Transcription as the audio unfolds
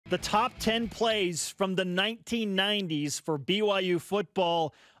the top 10 plays from the 1990s for BYU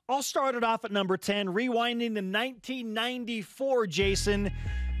football. I'll start it off at number 10, rewinding to 1994, Jason.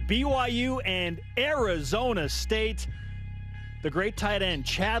 BYU and Arizona State. The great tight end,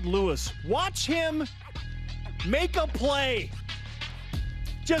 Chad Lewis. Watch him make a play.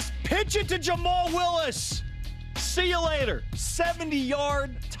 Just pitch it to Jamal Willis. See you later.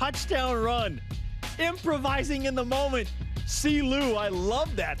 70-yard touchdown run. Improvising in the moment. See Lou, I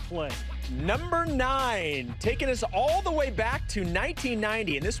love that play. Number 9, taking us all the way back to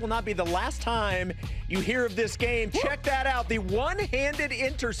 1990, and this will not be the last time you hear of this game. Check that out. The one-handed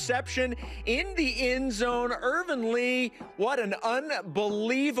interception in the end zone. Irvin Lee, what an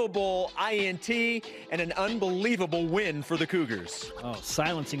unbelievable INT and an unbelievable win for the Cougars. Oh,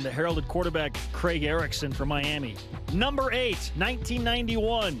 silencing the heralded quarterback Craig Erickson from Miami. Number 8,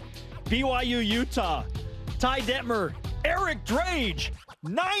 1991, BYU Utah. Ty Detmer, Eric Drage,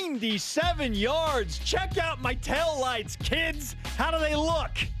 97 yards. Check out my tail lights, kids. How do they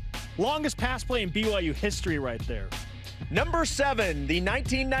look? Longest pass play in BYU history right there. Number 7, the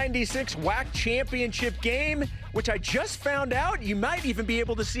 1996 WAC championship game, which I just found out you might even be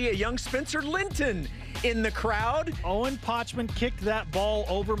able to see a young Spencer Linton in the crowd. Owen Potchman kicked that ball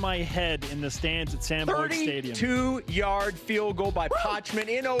over my head in the stands at Sam Boyd Stadium. 32-yard field goal by Potchman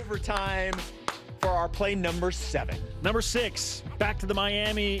in overtime for our play number 7. Number 6, back to the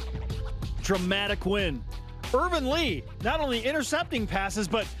Miami dramatic win. Irvin Lee, not only intercepting passes,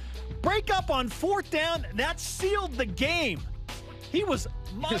 but break up on 4th down. That sealed the game. He was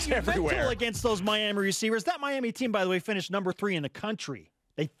monumental against those Miami receivers. That Miami team, by the way, finished number 3 in the country.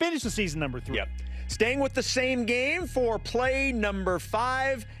 They finished the season number 3. Yep. Staying with the same game for play number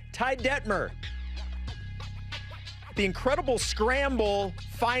 5, Ty Detmer. The incredible scramble,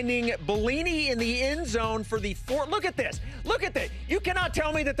 finding Bellini in the end zone for the 4th. Look at this. Look at that. You cannot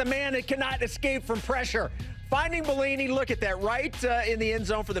tell me that the man cannot escape from pressure. Finding Bellini, look at that, right in the end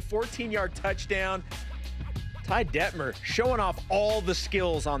zone for the 14-yard touchdown. Ty Detmer showing off all the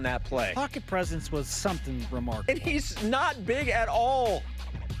skills on that play. Pocket presence was something remarkable. And he's not big at all.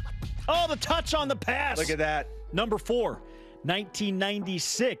 Oh, the touch on the pass. Look at that. Number 4,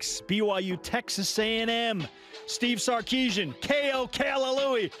 1996, BYU Texas A&M. Steve Sarkisian, KO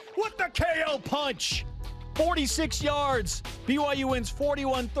Kalalui with the KO punch. 46 yards. BYU wins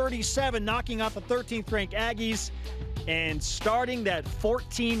 41-37, knocking out the 13th-ranked Aggies and starting that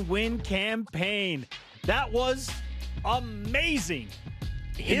 14-win campaign. That was amazing.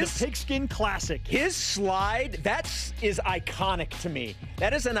 In the Pigskin Classic. His slide, that is iconic to me.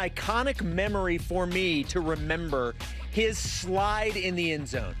 That is an iconic memory for me to remember. His slide in the end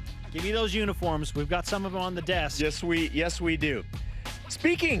zone. Give me those uniforms. We've got some of them on the desk. Yes, we do.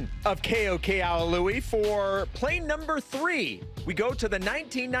 Speaking of K.O.K. Alalui, for play number 3, we go to the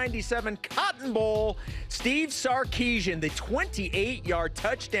 1997 Cotton Bowl. Steve Sarkisian, the 28-yard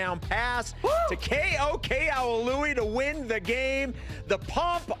touchdown pass to K.O.K. Alalui to win the game. The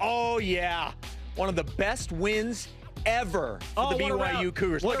pump, oh yeah, one of the best wins ever for the BYU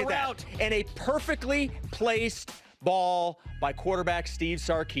Cougars. Look at that. And a perfectly placed ball by quarterback Steve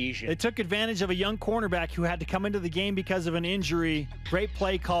Sarkisian. They took advantage of a young cornerback who had to come into the game because of an injury. Great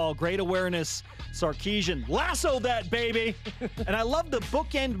play call, great awareness. Sarkisian lassoed that baby. And I love the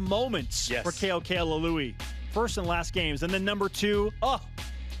bookend moments for K.O.K. Alalui. First and last games. And then number 2,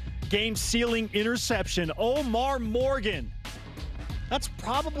 game-sealing interception. Omar Morgan. That's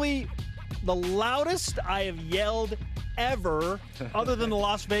probably the loudest I have yelled ever, other than the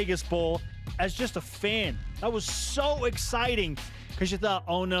Las Vegas Bowl, as just a fan. That was so exciting because you thought,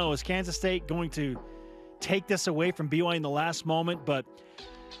 oh no, is Kansas State going to take this away from BYU in the last moment? But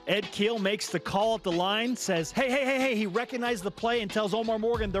Ed Keel makes the call at the line, says, hey, he recognized the play and tells Omar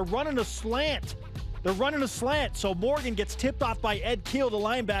Morgan, they're running a slant. They're running a slant. So Morgan gets tipped off by Ed Keel, the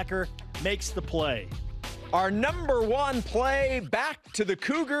linebacker, makes the play. Our number 1 play back to the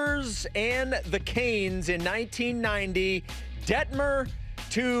Cougars and the Canes in 1990. Detmer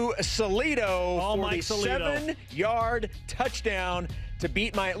to Salido for the 7-yard touchdown to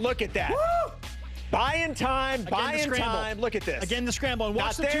beat my. Look at that. Woo! Buying time. Look at this. Again, the scramble. And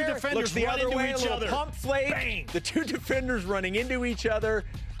watch the two defenders run into each other. Pump flake. Bang. The two defenders running into each other.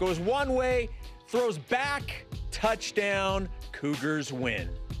 Goes one way, throws back, touchdown. Cougars win.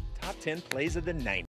 Top 10 plays of the night.